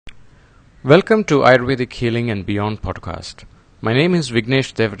Welcome to Ayurvedic Healing and Beyond podcast. My name is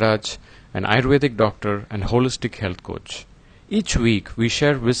Vignesh Devraj, an Ayurvedic doctor and holistic health coach. Each week, we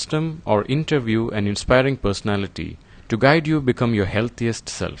share wisdom or interview an inspiring personality to guide you become your healthiest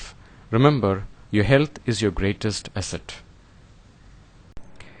self. Remember, your health is your greatest asset.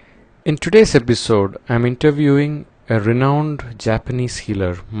 In today's episode, I am interviewing a renowned Japanese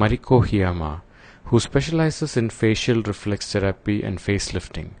healer, Mariko Hiyama, who specializes in facial reflex therapy and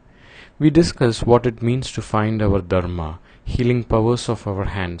facelifting. We discuss what it means to find our dharma, healing powers of our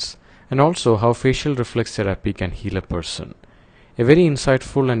hands, and also how facial reflex therapy can heal a person. A very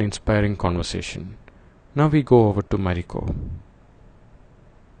insightful and inspiring conversation. Now we go over to Mariko.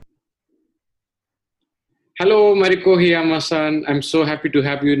 Hello, Mariko Hiyama-san. I'm so happy to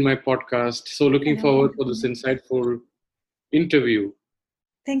have you in my podcast. So looking Hello. forward for this insightful interview.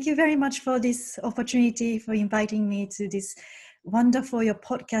 Thank you very much for this opportunity, for inviting me to this wonderful your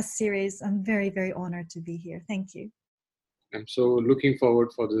podcast series. I'm very, very honored to be here. Thank you. I'm so looking forward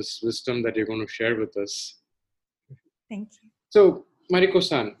for this wisdom that you're going to share with us. Thank you. So,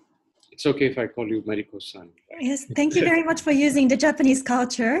 Mariko-san, it's okay if I call you Mariko-san. Yes, thank you very much for using the Japanese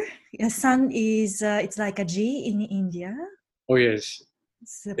culture. San is, it's like a G in India. Oh, yes.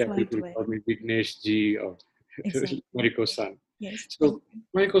 It's a Yeah, polite people way. call me Vignesh Ji or Exactly. Mariko-san. Yes. So,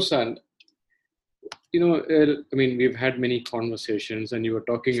 Mariko-san, we've had many conversations and you were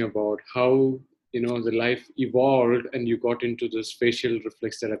talking about how, the life evolved and you got into this facial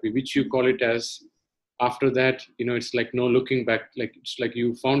reflex therapy, which you call it as, after that, it's like no looking back, like it's like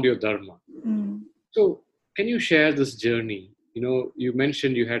you found your dharma. Mm. So, can you share this journey? You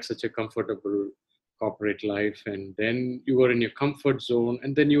mentioned you had such a comfortable corporate life, and then you were in your comfort zone,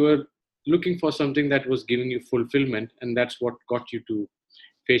 and then you were looking for something that was giving you fulfillment, and that's what got you to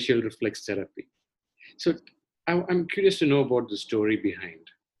facial reflex therapy. So, I'm curious to know about the story behind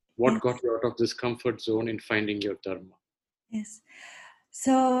what Yes. got you out of this comfort zone in finding your dharma. Yes.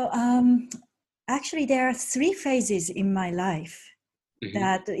 So actually, there are three phases in my life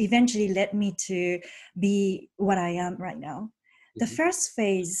that eventually led me to be what I am right now. The first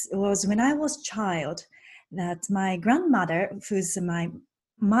phase was when I was child, that my grandmother, who's my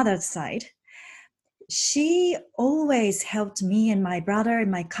mother's side, she always helped me and my brother and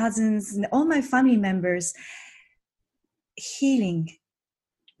my cousins and all my family members healing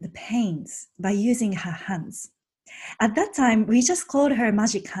the pains by using her hands. At that time, we just called her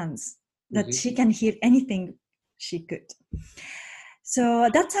magic hands, that she can heal anything she could. So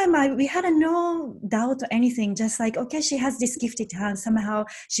at that time, we had no doubt or anything, just like, okay, she has this gifted hand. Somehow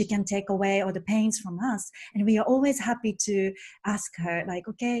she can take away all the pains from us. And we are always happy to ask her, like,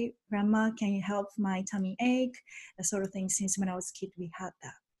 okay, grandma, can you help my tummy ache? That sort of thing. Since when I was a kid, we had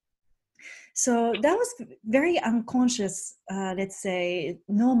that. So that was very unconscious, let's say,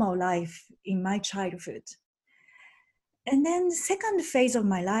 normal life in my childhood. And then the second phase of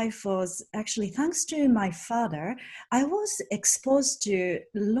my life was actually thanks to my father, I was exposed to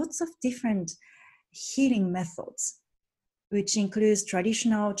lots of different healing methods, which includes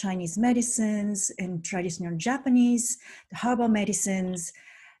traditional Chinese medicines and traditional Japanese, the herbal medicines,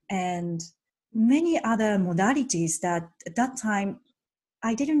 and many other modalities that at that time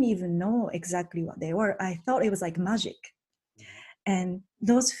I didn't even know exactly what they were. I thought it was like magic. And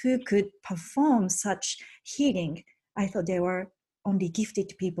those who could perform such healing, I thought they were only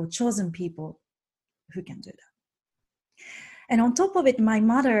gifted people, chosen people who can do that. And on top of it, my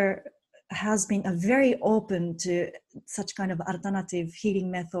mother has been a very open to such kind of alternative healing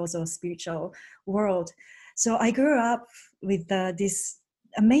methods or spiritual world. So I grew up with this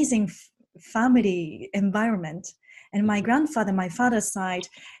amazing family environment. And my grandfather, my father's side,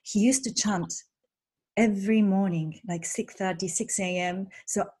 he used to chant every morning, like 6:30, 6 a.m.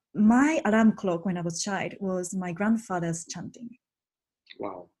 So my alarm clock when I was a child was my grandfather's chanting.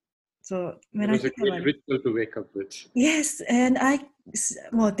 Wow. So when It I was a think about great it, ritual to wake up with. yes, and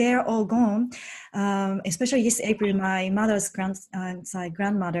well, they're all gone. Especially this April, my mother's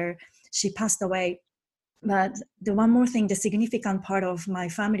grandmother, she passed away. But the one more thing, the significant part of my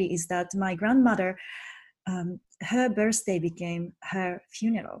family is that my grandmother, her birthday became her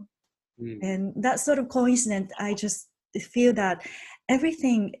funeral. And that sort of coincidence, I just feel that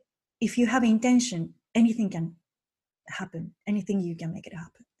everything, if you have intention, anything can happen. Anything you can make it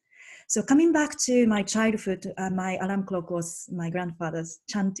happen. So coming back to my childhood, my alarm clock was my grandfather's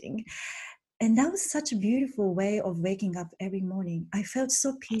chanting. And that was such a beautiful way of waking up every morning. I felt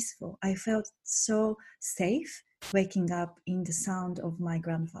so peaceful. I felt so safe waking up in the sound of my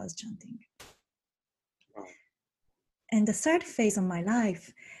grandfather's chanting. Wow. And the third phase of my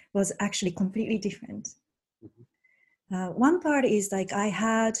life was actually completely different. One part is like I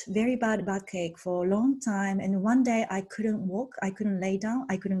had very bad backache for a long time, and one day I couldn't walk, I couldn't lay down,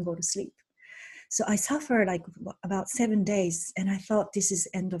 I couldn't go to sleep. So I suffered like about 7 days, and I thought this is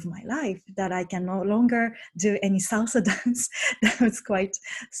end of my life, that I can no longer do any salsa dance. That was quite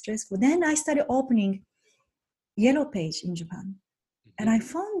stressful. Then I started opening Yellow Page in Japan, and I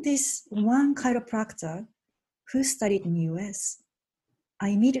found this one chiropractor who studied in the US. I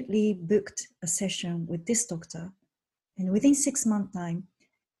immediately booked a session with this doctor, and within 6 months time,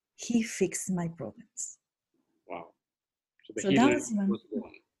 he fixed my problems. Wow. So the So healer that was one. was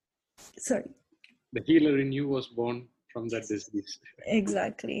born. Sorry. The healer in you was born from that disease.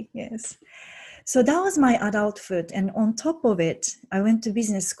 Exactly, yes. So that was my adulthood. And on top of it, I went to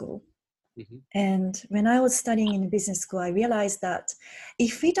business school. And when I was studying in business school, I realized that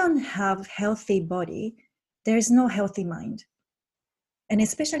if we don't have healthy body, there is no healthy mind. And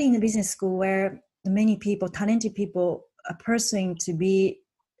especially in the business school where many people, talented people, are pursuing to be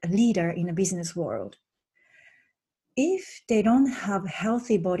a leader in the business world. If they don't have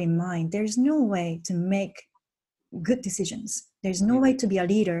healthy body and mind, there's no way to make good decisions. There's no way to be a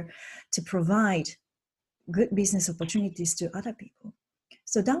leader to provide good business opportunities to other people.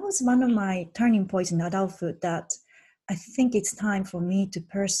 So that was one of my turning points in adulthood, that I think it's time for me to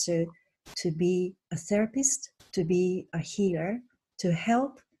pursue to be a therapist, to be a healer, to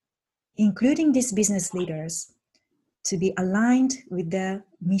help, including these business leaders, to be aligned with their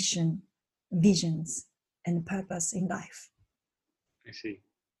mission, visions, and purpose in life. I see.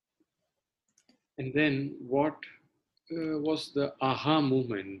 And then what was the aha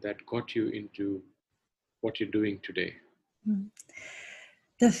moment that got you into what you're doing today?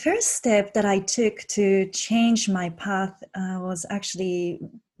 The first step that I took to change my path was actually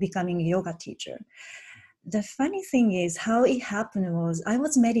becoming a yoga teacher. The funny thing is, how it happened was I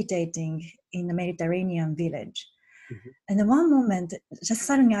was meditating in a Mediterranean village. And in one moment, just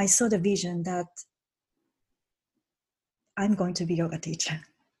suddenly I saw the vision that I'm going to be a yoga teacher.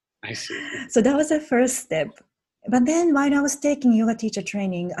 I see. So that was the first step. But then while I was taking yoga teacher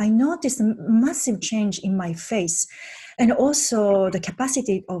training, I noticed a massive change in my face and also the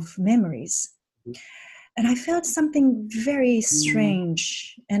capacity of memories. And I felt something very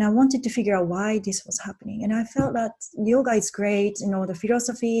strange, and I wanted to figure out why this was happening. And I felt that yoga is great, the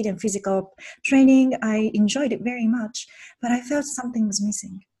philosophy and physical training, I enjoyed it very much, but I felt something was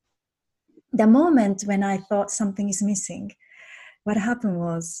missing. The moment when I thought something is missing, what happened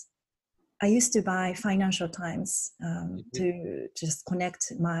was I used to buy Financial Times to just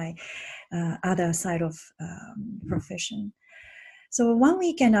connect my other side of profession. So one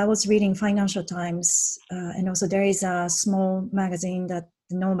weekend I was reading Financial Times, and also there is a small magazine that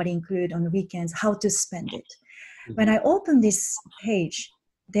normally include on the weekends, How to Spend It. When I opened this page,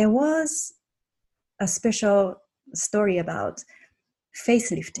 there was a special story about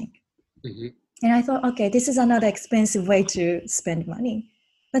facelifting. And I thought, okay, this is another expensive way to spend money.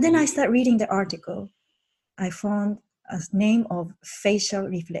 But then I started reading the article. I found a name of facial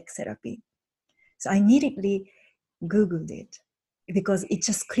reflex therapy. So I immediately Googled it, because it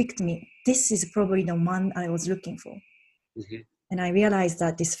just clicked me. This is probably the one I was looking for. And I realized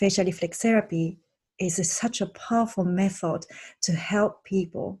that this facial reflex therapy is such a powerful method to help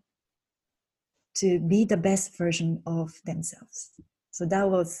people to be the best version of themselves. So that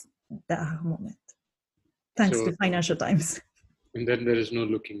was the aha moment. Thanks to Financial Times. And then there is no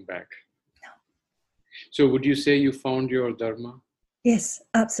looking back. No. So would you say you found your dharma? Yes,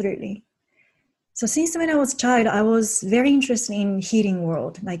 absolutely. So since when I was a child, I was very interested in healing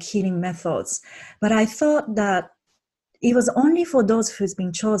world, like healing methods. But I thought that it was only for those who's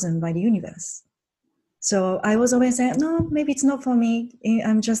been chosen by the universe. So I was always saying, no, maybe it's not for me.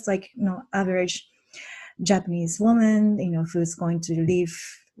 I'm just like, average Japanese woman, who's going to live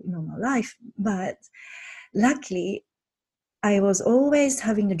normal life. But luckily, I was always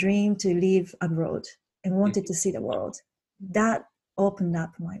having the dream to live abroad and wanted to see the world. That opened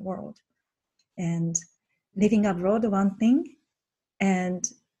up my world. And living abroad, one thing, and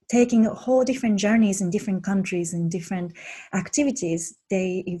taking whole different journeys in different countries and different activities,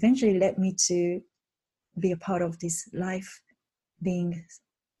 they eventually led me to be a part of this life, being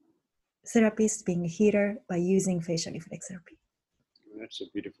therapist, being a healer by using facial reflex therapy. That's a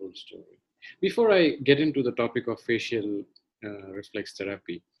beautiful story. Before I get into the topic of facial reflex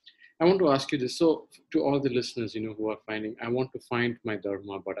therapy, I want to ask you this. So to all the listeners, who are finding, I want to find my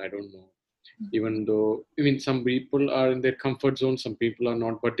dharma, but I don't know. Even though, some people are in their comfort zone, some people are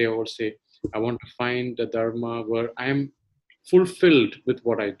not, but they all say, I want to find the dharma where I'm fulfilled with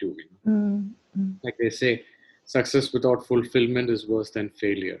what I do. Like they say, success without fulfillment is worse than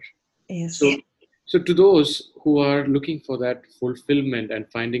failure. Yes. So, to those who are looking for that fulfillment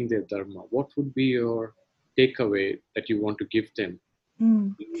and finding their dharma, what would be your takeaway that you want to give them,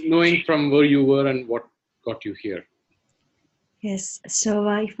 Mm. knowing from where you were and what got you here? Yes. So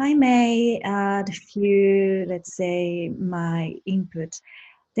if I may add a few, let's say, my input,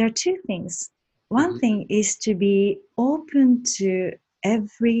 there are two things. One Mhm, thing is to be open to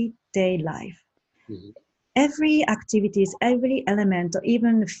everyday life, mhm, every activities, every element, or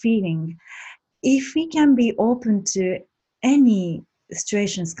even feeling. If we can be open to any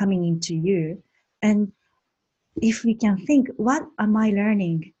situations coming into you, and if we can think, what am I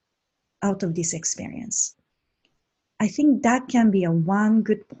learning out of this experience? I think that can be a one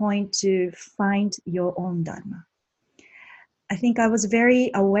good point to find your own dharma. I think I was very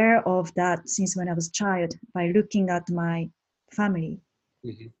aware of that since when I was a child by looking at my family.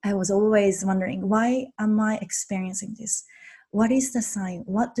 mhm, I was always wondering, why am I experiencing this? What is the sign?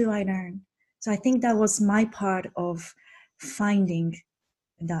 What do I learn? So I think that was my part of finding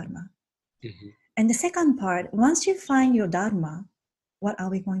dharma. mhm, And the second part, once you find your dharma, what are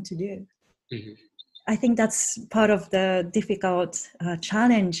we going to do? mhm, I think that's part of the difficult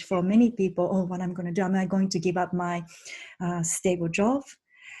challenge for many people. Oh, what I'm going to do? Am I going to give up my stable job?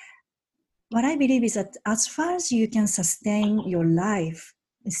 What I believe is that as far as you can sustain your life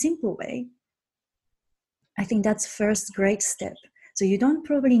in a simple way, I think that's first great step. So you don't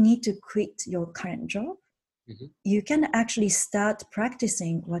probably need to quit your current job. mhm, You can actually start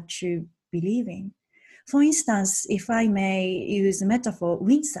practicing what you believe in. For instance, if I may use a metaphor,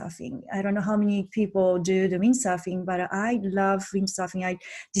 windsurfing. I don't know how many people do the windsurfing, but I love windsurfing. I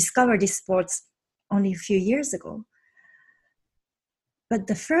discovered this sport only a few years ago. But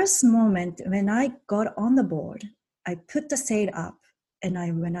the first moment when I got on the board, I put the sail up, and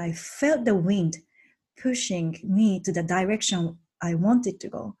when I felt the wind pushing me to the direction I wanted to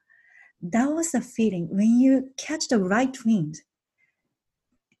go, that was the feeling. When you catch the right wind,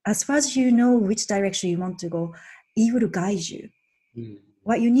 as far as you know which direction you want to go, it will guide you. mhm,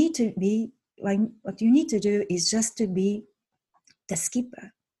 What you need to be, what you need to do is just to be the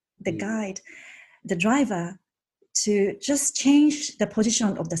skipper, the mhm, guide, the driver, to just change the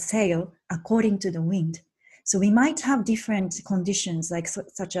position of the sail according to the wind. So we might have different conditions, like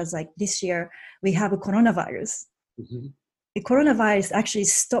such as like this year we have a coronavirus. mhm, The coronavirus actually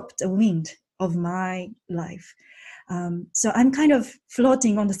stopped the wind of my life. So I'm kind of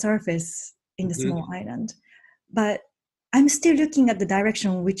floating on the surface in the mhm. small island, but I'm still looking at the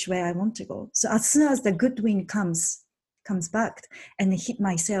direction which way I want to go. So as soon as the good wind comes back and hit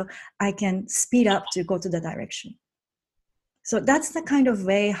my sail, I can speed up to go to the direction. So that's the kind of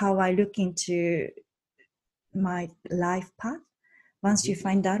way how I look into my life path. Once you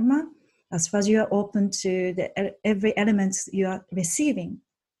find dharma, as far as you are open to every element you are receiving,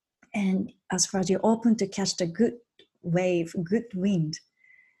 and as far as you're open to catch the good wave, good wind,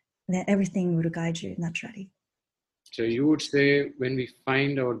 then everything will guide you naturally. So, you would say when we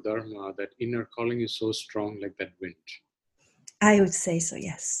find our dharma, that inner calling is so strong, like that wind. I would say so,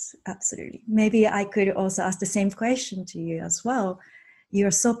 yes, absolutely. Maybe I could also ask the same question to you as well.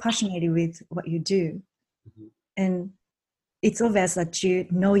 You're so passionate with what you do, Mhm. and it's obvious that you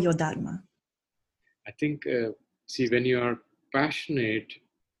know your dharma. I think, see, when you are passionate,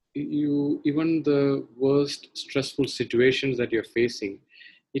 you even the worst stressful situations that you're facing,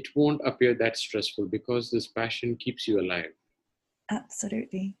 it won't appear that stressful because this passion keeps you alive.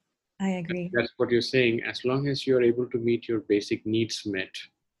 Absolutely, I agree. That's what you're saying. As long as you're able to meet your basic needs met,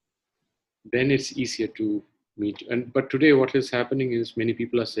 then it's easier to meet. And but today, what is happening is many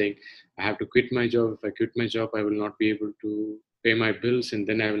people are saying, "I have to quit my job. If I quit my job, I will not be able to pay my bills, and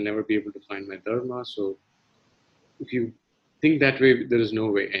then I will never be able to find my dharma." So if you think that way, there is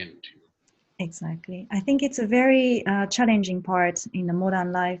no way end. Exactly. I think it's a very challenging part in the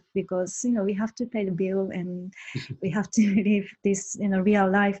modern life because we have to pay the bill and we have to live this real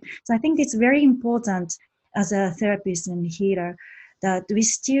life. So I think it's very important as a therapist and healer that we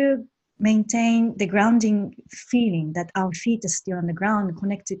still maintain the grounding feeling that our feet are still on the ground,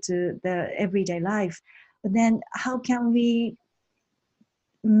 connected to the everyday life. But then, how can we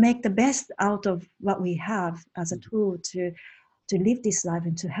make the best out of what we have as a tool to live this life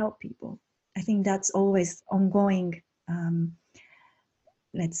and to help people? I think that's always ongoing,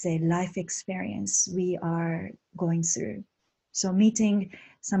 let's say, life experience we are going through. So meeting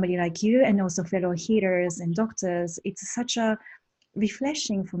somebody like you and also fellow healers and doctors, it's such a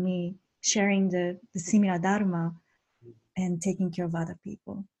refreshing for me, sharing the similar dharma and taking care of other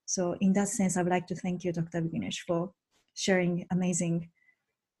people. So in that sense, I would like to thank you, Dr. Vignesh, for sharing amazing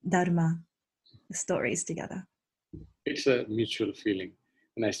dharma stories together. It's a mutual feeling.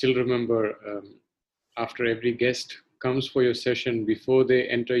 And I still remember after every guest comes for your session, before they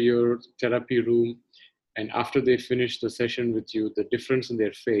enter your therapy room, and after they finish the session with you, the difference in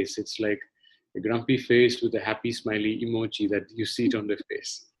their face, it's like a grumpy face with a happy smiley emoji that you see it on their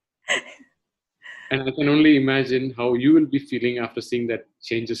face. And I can only imagine how you will be feeling after seeing that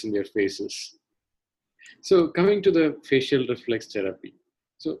changes in their faces. So coming to the facial reflex therapy.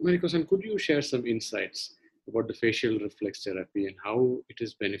 So Mariko-san, could you share some insights about the facial reflex therapy and how it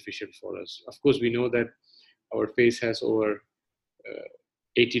is beneficial for us? Of course, we know that our face has over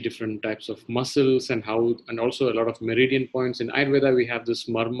 80 different types of muscles and also a lot of meridian points. In Ayurveda, we have this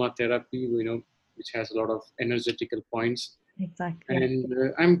marma therapy, which has a lot of energetical points. Exactly.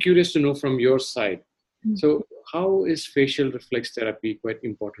 And I'm curious to know from your side. So how is facial reflex therapy quite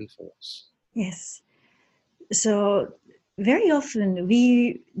important for us? Yes. So very often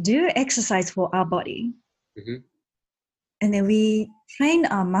we do exercise for our body, and then we train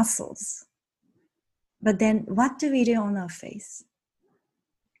our muscles. But then what do we do on our face?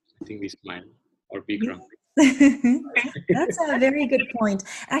 I think we smile or be grumpy. That's a very good point.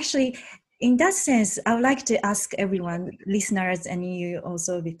 Actually, in that sense, I would like to ask everyone, listeners, and you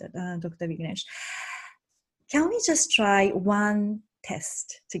also, Dr. Vignesh, can we just try one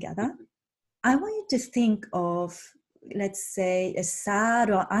test together? I want you to think of, let's say, a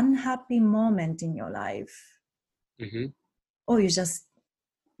sad or unhappy moment in your life, or you just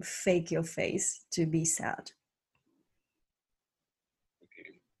fake your face to be sad.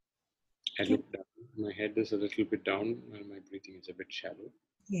 Okay. I look down. My head is a little bit down and my breathing is a bit shallow.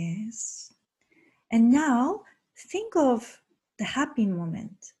 Yes. And now think of the happy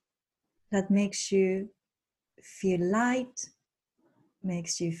moment that makes you feel light,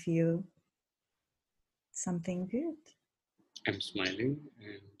 makes you feel something good. I'm smiling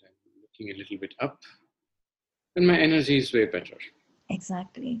and I'm looking a little bit up, and my energy is way better.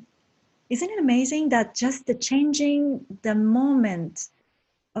 Exactly. Isn't it amazing that just the changing the moment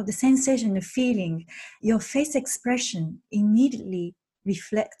of the sensation, the feeling, your face expression immediately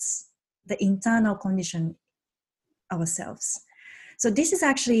reflects the internal condition ourselves. So this is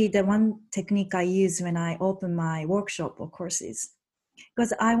actually the one technique I use when I open my workshop or courses,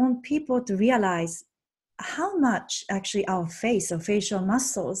 because I want people to realize how much actually our face or facial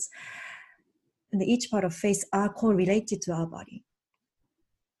muscles and each part of face are correlated to our body.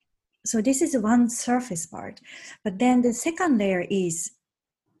 So this is one surface part. But then the second layer is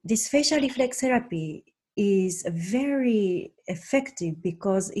this facial reflex therapy is very effective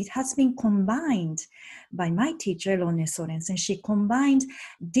because it has been combined by my teacher, Lone Sorensen. She combined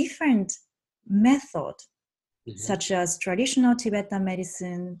different methods, such as traditional Tibetan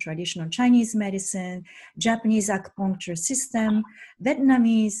medicine, traditional Chinese medicine, Japanese acupuncture system,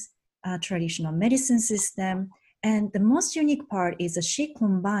 Vietnamese traditional medicine system. And the most unique part is that she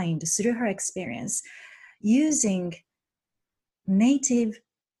combined, through her experience, using native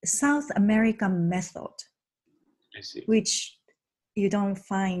South American method, which you don't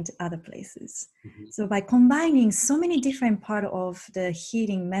find other places. So by combining so many different parts of the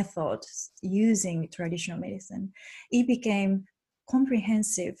healing methods using traditional medicine, it became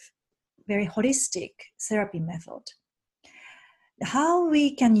comprehensive, very holistic therapy method. How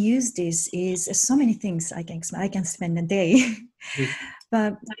we can use this is so many things I can explain. I can spend a day,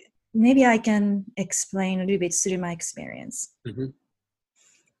 but maybe I can explain a little bit through my experience.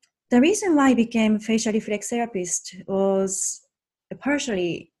 The reason why I became facial reflex therapist was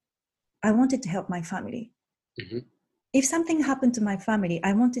partially I wanted to help my family. If something happened to my family,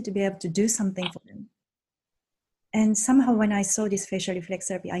 I wanted to be able to do something for them. And somehow when I saw this facial reflex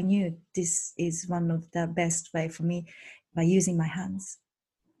therapy, I knew this is one of the best way for me by using my hands.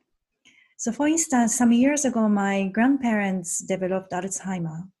 So for instance, some years ago, my grandparents developed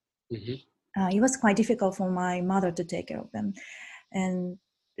Alzheimer. It was quite difficult for my mother to take care of them. And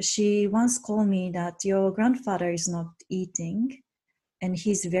she once called me that your grandfather is not eating and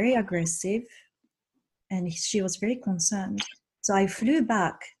he's very aggressive, and she was very concerned. So I flew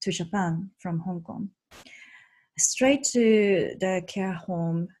back to Japan from Hong Kong, straight to the care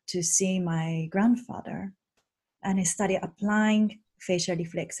home to see my grandfather, and I started applying facial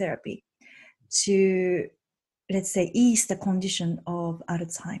reflex therapy to, let's say, ease the condition of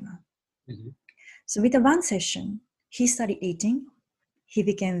Alzheimer. So with the one session, he started eating. He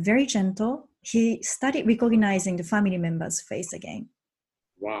became very gentle. He started recognizing the family member's face again.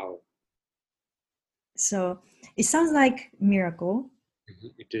 Wow. So it sounds like miracle.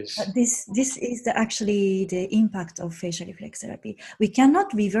 It is. But this is actually the impact of facial reflex therapy. We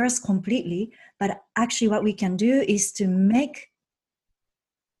cannot reverse completely, but actually what we can do is to make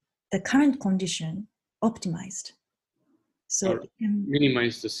the current condition optimized. So or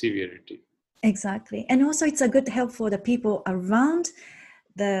minimize the severity. Exactly. And also it's a good help for the people around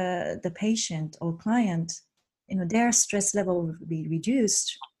the patient or client. Their stress level will be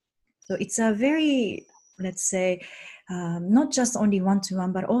reduced. So it's a very, let's say, not just only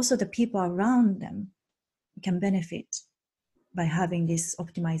one-to-one, but also the people around them can benefit by having this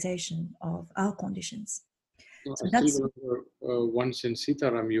optimization of our conditions. No, So I still that's, remember once in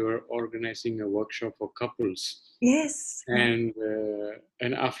Sitaram, you were organizing a workshop for couples, yes, yeah,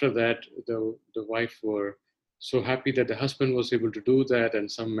 and after that, the wife were so happy that the husband was able to do that,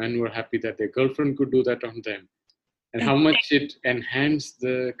 and some men were happy that their girlfriend could do that on them, and how much it enhanced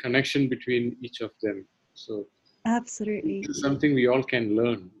the connection between each of them. So absolutely. this is something we all can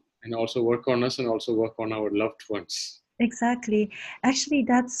learn and also work on us and also work on our loved ones. Exactly. Actually,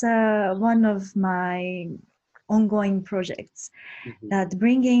 that's one of my ongoing projects, Mhm. that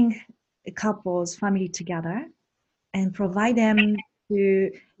bringing couples, family together and provide them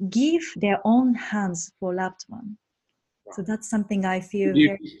to give their own hands for loved one. So Wow. that's something I Do feel you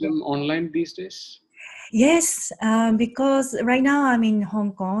very. teach them online these days? Yes, because right now I'm in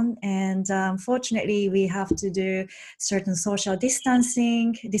Hong Kong, and unfortunately we have to do certain social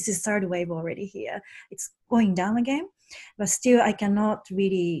distancing. This is third wave already here. It's going down again, but still I cannot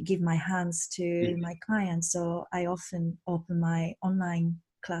really give my hands to my clients. So I often open my online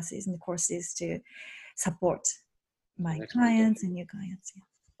classes and courses to support my That's clients fantastic. and new clients. Yeah.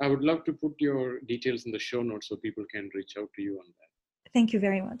 I would love to put your details in the show notes so people can reach out to you on that. Thank you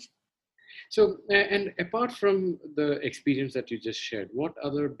very much. So, and apart from the experience that you just shared, what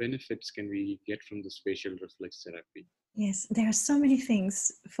other benefits can we get from this facial reflex therapy? Yes, there are so many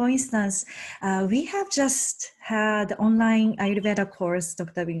things. For instance, we have just had online Ayurveda course,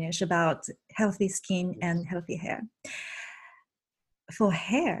 Dr. Vignesh, about healthy skin and healthy hair. For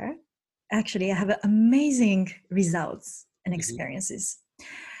hair, actually, I have amazing results and experiences.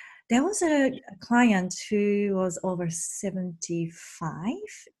 There was a client who was over 75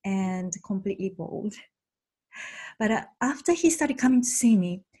 and completely bald. But after he started coming to see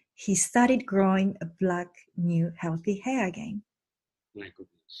me, he started growing a black, new, healthy hair again. My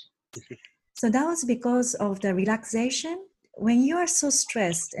goodness. So that was because of the relaxation. When you are so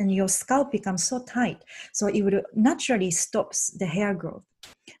stressed and your scalp becomes so tight, so it would naturally stops the hair growth.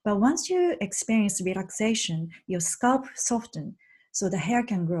 But once you experience relaxation, your scalp softens, so the hair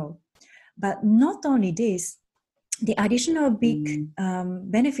can grow. But not only this, the additional big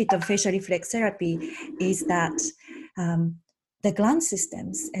benefit of facial reflex therapy is that the gland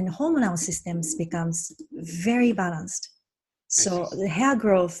systems and hormonal systems becomes very balanced. So the hair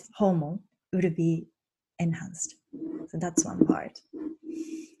growth hormone would be enhanced. So that's one part.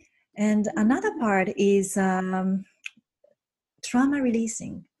 And another part is trauma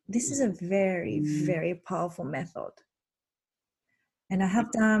releasing. This is a very, very powerful method. And I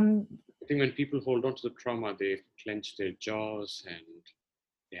have done. I think when people hold on to the trauma, they clench their jaws and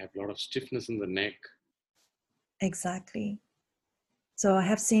they have a lot of stiffness in the neck. Exactly. So I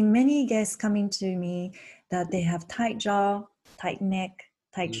have seen many guests coming to me that they have tight jaw, tight neck,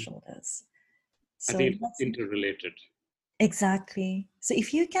 tight shoulders. I So think it's that's interrelated. exactly. So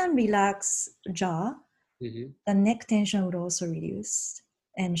if you can relax jaw, the neck tension would also reduce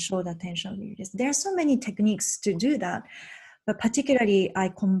and shoulder tension will reduce. There are so many techniques to do that, but particularly I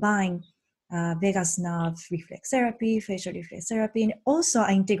combine vagus nerve reflex therapy, facial reflex therapy, and also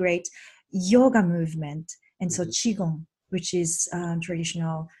I integrate yoga movement. And so Qigong, which is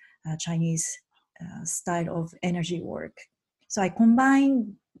traditional Chinese style of energy work. So I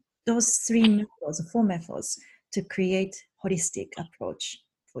combine those three methods, four methods, to create holistic approach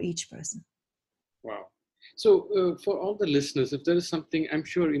for each person. Wow. So, for all the listeners, if there is something, I'm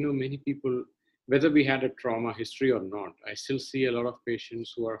sure, many people, whether we had a trauma history or not, I still see a lot of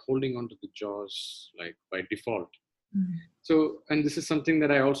patients who are holding onto the jaws like by default. So, and this is something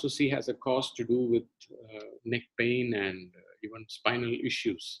that I also see has a cause to do with neck pain and even spinal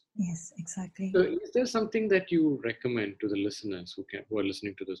issues. Yes, exactly. So, is there something that you recommend to the listeners who are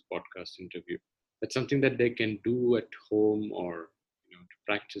listening to this podcast interview? That's something that they can do at home or to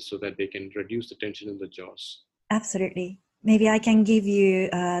practice so that they can reduce the tension in the jaws. Absolutely. Maybe I can give you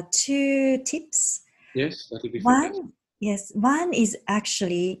two tips. Yes, that will be fantastic. One is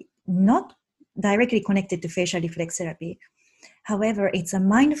actually not directly connected to facial reflex therapy. However, it's a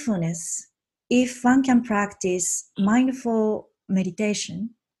mindfulness. If one can practice mindful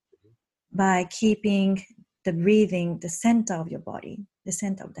meditation by keeping the breathing the center of your body, the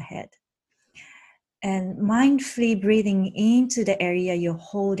center of the head, and mindfully breathing into the area you're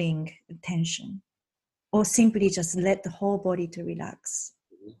holding tension, or simply just let the whole body to relax.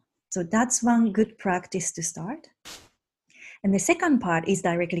 So that's one good practice to start. And the second part is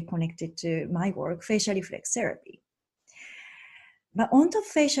directly connected to my work, facial reflex therapy. But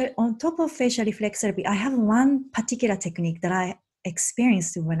on top of facial reflex therapy, I have one particular technique that I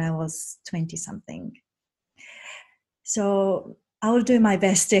experienced when I was 20 something. So I will do my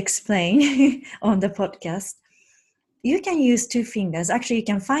best to explain on the podcast. You can use 2 fingers. Actually, you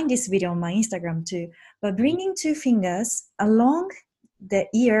can find this video on my Instagram too. But bringing 2 fingers along the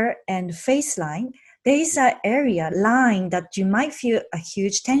ear and face line, there is an line that you might feel a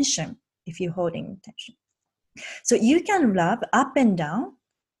huge tension if you're holding tension. So you can rub up and down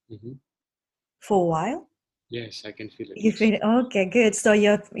for a while. Yes, I can feel it. You feel it? Okay, good. So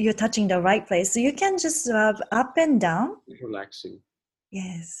you're touching the right place. So you can just rub up and down. Relaxing.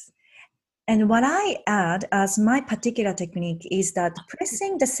 Yes. And what I add as my particular technique is that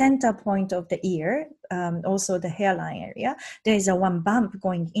pressing the center point of the ear, also the hairline area, there is a one bump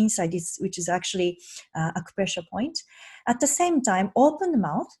going inside this, which is actually acupressure point. At the same time, open the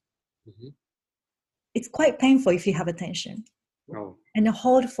mouth. It's quite painful if you have a tension. Oh. And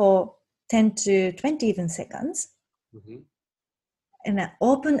hold for 10 to 20 even seconds. And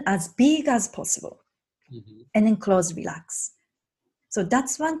open as big as possible. And then close, relax. So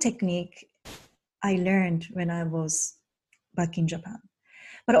that's one technique I learned when I was back in Japan.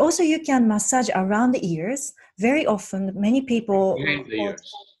 But also you can massage around the ears. Very often, many people... Behind the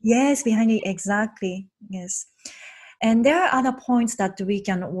ears. Yes, behind it, exactly. Yes. And there are other points that we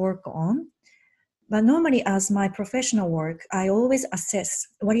can work on. But normally as my professional work, I always assess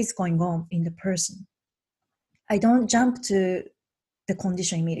what is going on in the person. I don't jump to the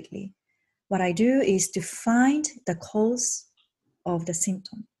condition immediately. What I do is to find the cause of the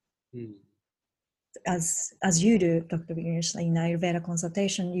symptom. As you do, Dr. Vignesh, in Ayurveda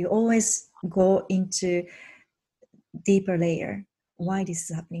consultation, you always go into deeper layer. Why this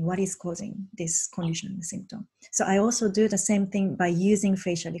is happening? What is causing this condition, the symptom? So I also do the same thing by using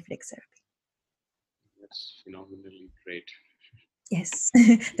facial reflex therapy. That's phenomenally great. Yes,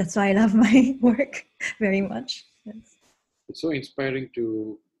 that's why I love my work very much. Yes. It's so inspiring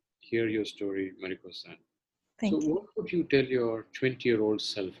to hear your story, Mariko-san. Thank you. What would you tell your 20-year-old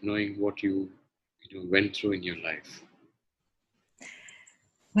self, knowing what you went through in your life?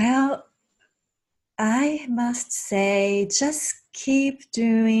 Well, I must say, just keep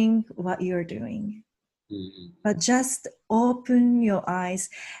doing what you're doing. But just open your eyes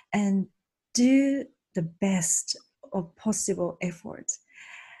and do the best of possible effort.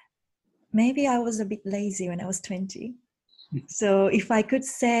 Maybe I was a bit lazy when I was 20. So if I could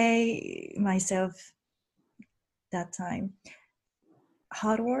say myself that time,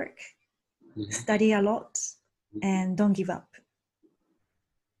 hard work, study a lot, and don't give up.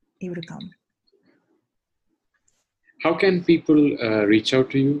 It will come. How can people reach out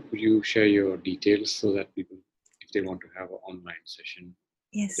to you? Could you share your details so that people, if they want to have an online session,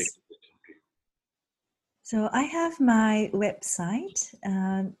 yes. They can reach out to you? So I have my website,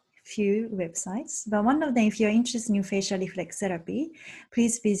 few websites, but one of them, if you're interested in facial reflex therapy,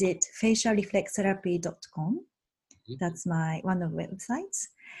 please visit facialreflextherapy.com. That's one of the websites.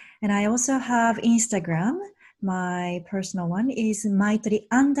 And I also have Instagram. My personal one is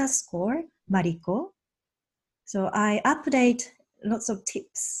Maitri_Mariko. So I update lots of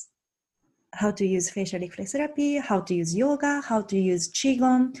tips, how to use facial reflex therapy, how to use yoga, how to use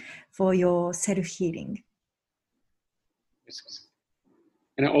Qigong for your self-healing.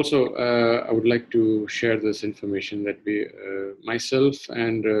 And also, I would like to share this information that myself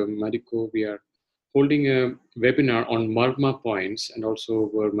and Mariko, we are holding a webinar on Marma points, and also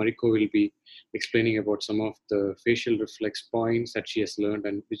where Mariko will be explaining about some of the facial reflex points that she has learned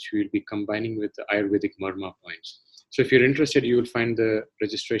and which we will be combining with the Ayurvedic Marma points. So if you're interested, you will find the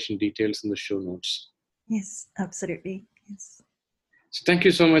registration details in the show notes. Yes, absolutely. Yes. So thank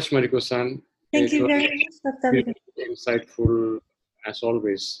you so much, Mariko-san. Thank you very much, Dr. Insightful as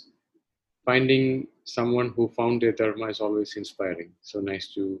always. Finding someone who found their dharma is always inspiring. So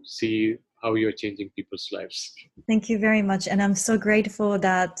nice to see how you're changing people's lives. Thank you very much. And I'm so grateful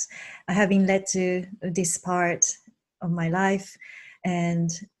that I have been led to this part of my life, and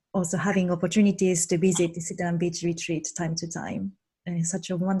also having opportunities to visit the Sitan Beach retreat time to time. And it's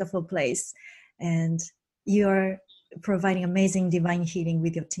such a wonderful place. And you're providing amazing divine healing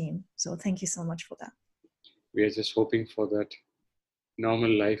with your team. So thank you so much for that. We are just hoping for that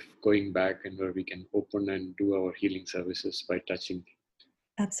normal life going back, and where we can open and do our healing services by touching.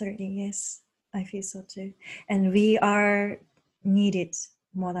 Absolutely, yes. I feel so too. And we are needed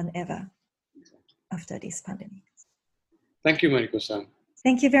more than ever after this pandemic. Thank you, Mariko-san.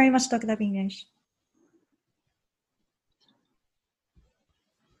 Thank you very much, Dr. Vignesh.